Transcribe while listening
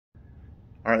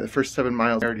All right, the first 7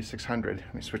 miles, already 600.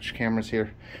 Let me switch cameras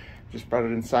here. Just brought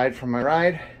it inside from my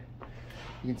ride.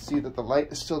 You can see that the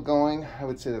light is still going. I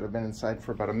would say that I've been inside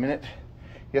for about a minute.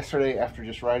 Yesterday, after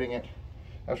just riding it,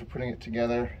 after putting it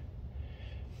together,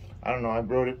 I don't know, I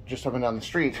rode it just up and down the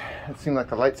street. It seemed like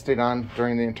the light stayed on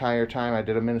during the entire time. I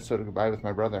did a Minnesota goodbye with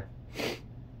my brother.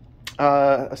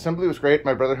 Assembly was great.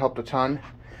 My brother helped a ton.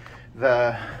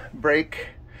 The brake,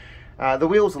 the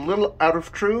wheel was a little out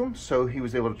of true, so he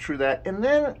was able to true that. And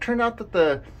then it turned out that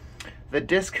the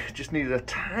disc just needed a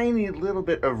tiny little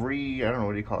bit of I don't know,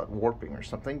 what do you call it, warping or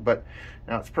something. But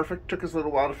now it's perfect. Took us a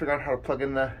little while to figure out how to plug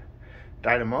in the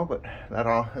dynamo, but that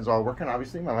is all working.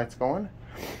 Obviously, my light's going.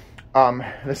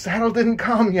 The saddle didn't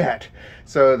come yet.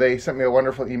 So they sent me a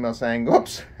wonderful email saying,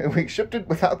 oops, we shipped it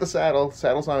without the saddle.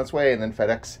 Saddle's on its way. And then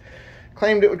FedEx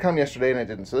claimed it would come yesterday and it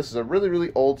didn't. So this is a really,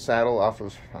 really old saddle off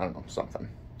of, I don't know, something.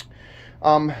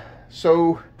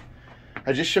 So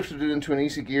I just shifted it into an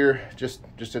easy gear just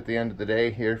at the end of the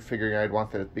day here, figuring I'd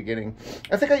want that at the beginning.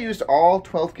 I think I used all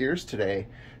 12 gears today.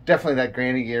 Definitely that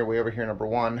granny gear way over here, number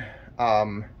 1.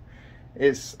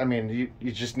 I mean,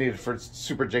 you just need it for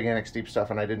super gigantic steep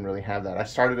stuff, and I didn't really have that. I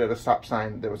started at a stop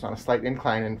sign that was on a slight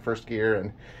incline in first gear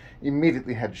and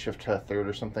immediately had to shift to third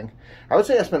or something. I would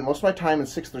say I spent most of my time in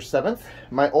 6th or 7th.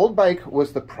 My old bike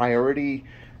was the Priority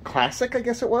Classic, I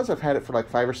guess it was. I've had it for like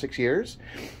 5 or 6 years,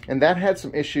 and that had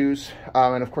some issues,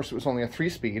 and of course it was only a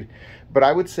 3-speed, but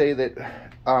I would say that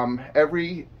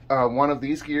every one of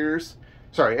these gears,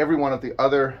 sorry, every one of the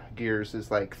other gears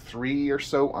is like 3 or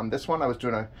so on this one. I was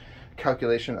doing a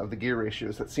calculation of the gear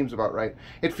ratios. That seems about right.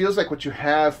 It feels like what you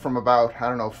have from about, I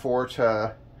don't know, 4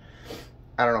 to,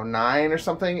 I don't know, 9 or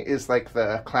something is like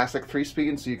the classic 3-speed,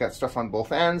 and so you got stuff on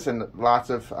both ends and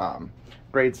lots of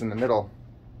grades in the middle.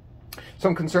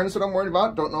 Some concerns that I'm worried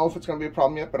about, don't know if it's going to be a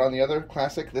problem yet, but on the other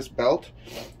classic, this belt,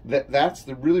 that's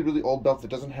the really, really old belt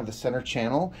that doesn't have the center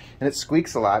channel, and it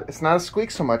squeaks a lot. It's not a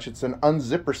squeak so much, it's an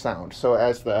unzipper sound. So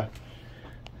as the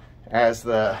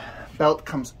belt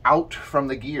comes out from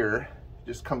the gear,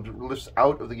 lifts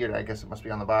out of the gear, I guess it must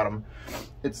be on the bottom,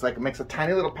 it's like, it makes a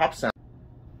tiny little pop sound.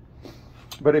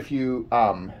 But if you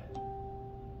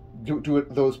do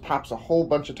those pops a whole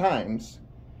bunch of times,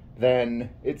 then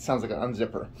it sounds like an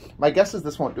unzipper. My guess is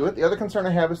this won't do it. The other concern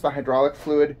I have is the hydraulic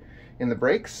fluid in the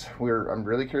brakes. I'm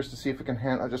really curious to see if it can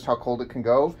handle just how cold it can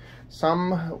go.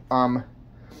 Some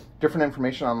different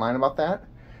information online about that.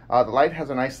 The light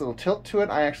has a nice little tilt to it.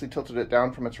 I actually tilted it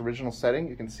down from its original setting.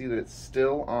 You can see that it's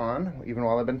still on, even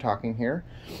while I've been talking here.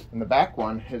 And the back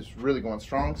one is really going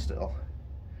strong still.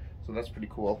 So that's pretty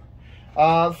cool.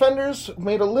 The fenders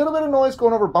made a little bit of noise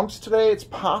going over bumps today. It's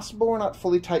possible we're not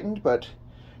fully tightened, but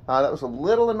that was a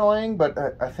little annoying, but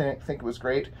I think it was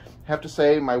great. I have to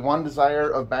say, my one desire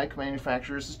of bike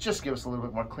manufacturers is just give us a little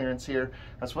bit more clearance here.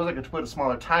 I suppose I could put a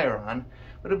smaller tire on,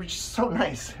 but it would be just so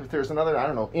nice if there's another, I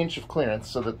don't know, inch of clearance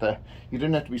so that you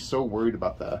didn't have to be so worried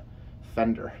about the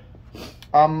fender.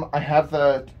 I have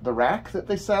the rack that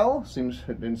they sell. Seems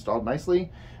to be installed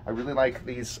nicely. I really like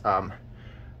these,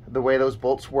 the way those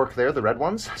bolts work there, the red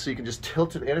ones. So you can just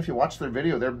tilt it in. If you watch their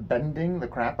video, they're bending the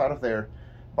crap out of their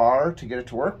bar to get it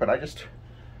to work, but I just,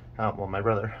 well, my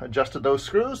brother adjusted those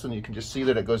screws, and you can just see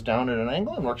that it goes down at an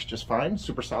angle and works just fine,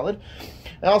 super solid.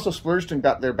 I also splurged and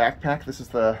got their backpack. This is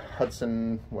the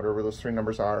Hudson, whatever those 3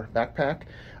 numbers are, backpack,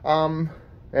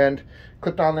 and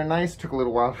clipped on there nice. Took a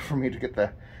little while for me to get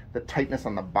the tightness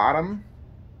on the bottom,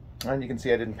 and you can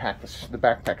see I didn't pack the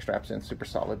backpack straps in, super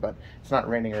solid, but it's not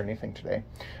raining or anything today.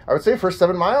 I would say first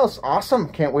 7 miles, awesome.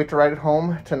 Can't wait to ride it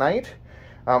home tonight.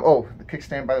 Oh, the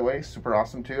kickstand, by the way, super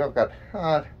awesome too. I've got,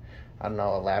 I don't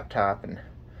know, a laptop and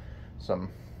some,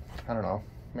 I don't know,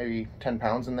 maybe 10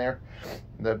 pounds in there.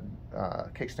 The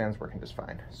kickstand's working just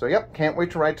fine. So yep, can't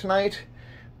wait to ride tonight.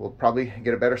 We'll probably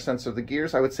get a better sense of the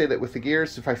gears. I would say that with the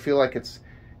gears, if I feel like it's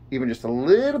even just a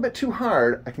little bit too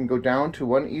hard, I can go down to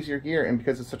one easier gear, and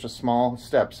because it's such a small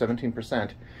step,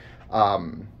 17%,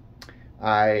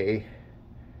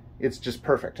 it's just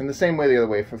perfect. In the same way the other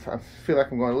way, if I feel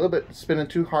like I'm going a little bit spinning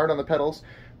too hard on the pedals,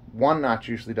 1 notch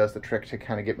usually does the trick to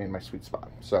kind of get me in my sweet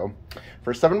spot. So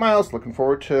for 7 miles, looking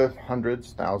forward to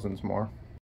hundreds, thousands more.